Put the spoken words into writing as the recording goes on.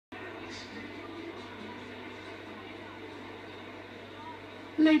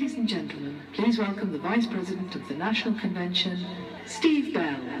Ladies and gentlemen, please welcome the Vice President of the National Convention, Steve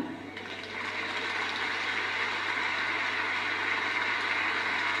Bell.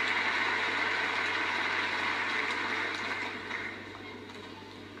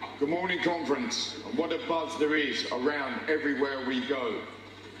 Good morning, conference. And what a buzz there is around everywhere we go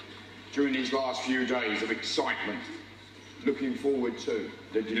during these last few days of excitement, looking forward to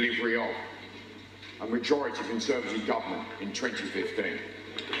the delivery of a majority Conservative government in 2015.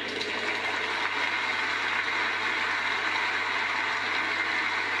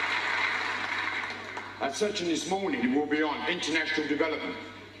 Our session this morning will be on international development,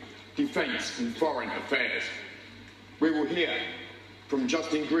 defence and foreign affairs. We will hear from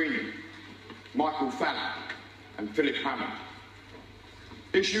Justin Greening, Michael Fallon and Philip Hammond.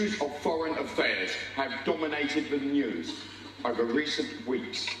 Issues of foreign affairs have dominated the news over recent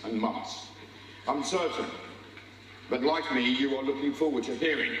weeks and months. I'm certain that, like me, you are looking forward to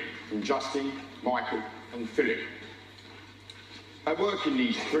hearing from Justin, Michael and Philip. Our work in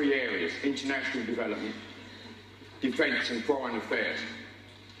these three areas, international development, defence and foreign affairs,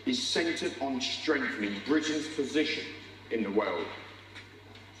 is centred on strengthening Britain's position in the world.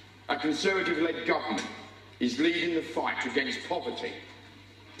 A Conservative-led government is leading the fight against poverty,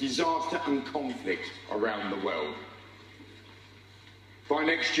 disaster and conflict around the world. By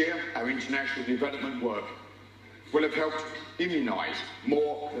next year, our international development work will have helped immunise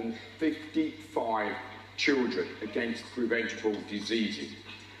more than 55 children against preventable diseases.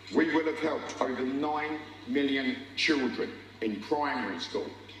 We will have helped over 9 million children in primary school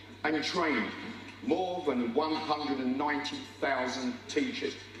and trained more than 190,000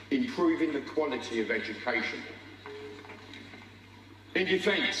 teachers, improving the quality of education. In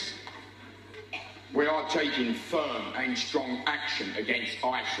defence, we are taking firm and strong action against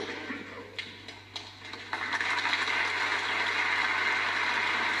ISIL.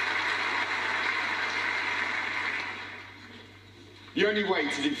 The only way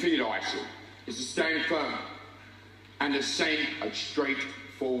to defeat ISIL is to stand firm and to send a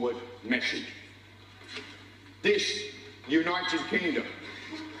straightforward message. This United Kingdom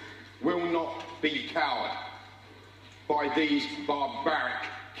will not be cowed by these barbaric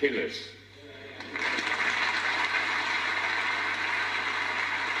killers.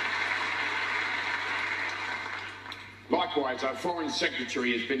 Likewise, our Foreign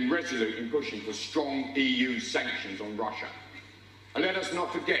Secretary has been resolute in pushing for strong EU sanctions on Russia. And let us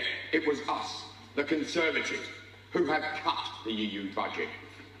not forget, it was us, the Conservatives, who have cut the EU budget,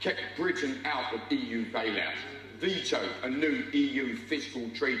 kept Britain out of EU bailouts, vetoed a new EU fiscal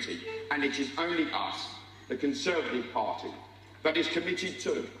treaty, and it is only us, the Conservative Party, that is committed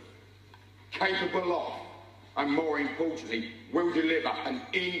to, capable of, and more importantly, will deliver an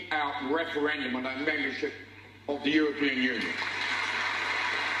in-out referendum on our membership of the European Union.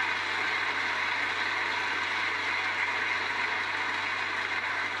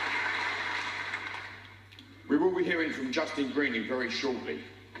 We will be hearing from Justin Greening very shortly,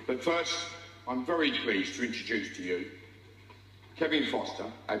 but first, I'm very pleased to introduce to you Kevin Foster,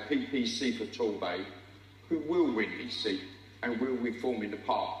 our PPC for Torbay, who will win his seat and will be forming the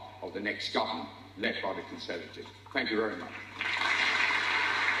part of the next government led by the Conservatives. Thank you very much.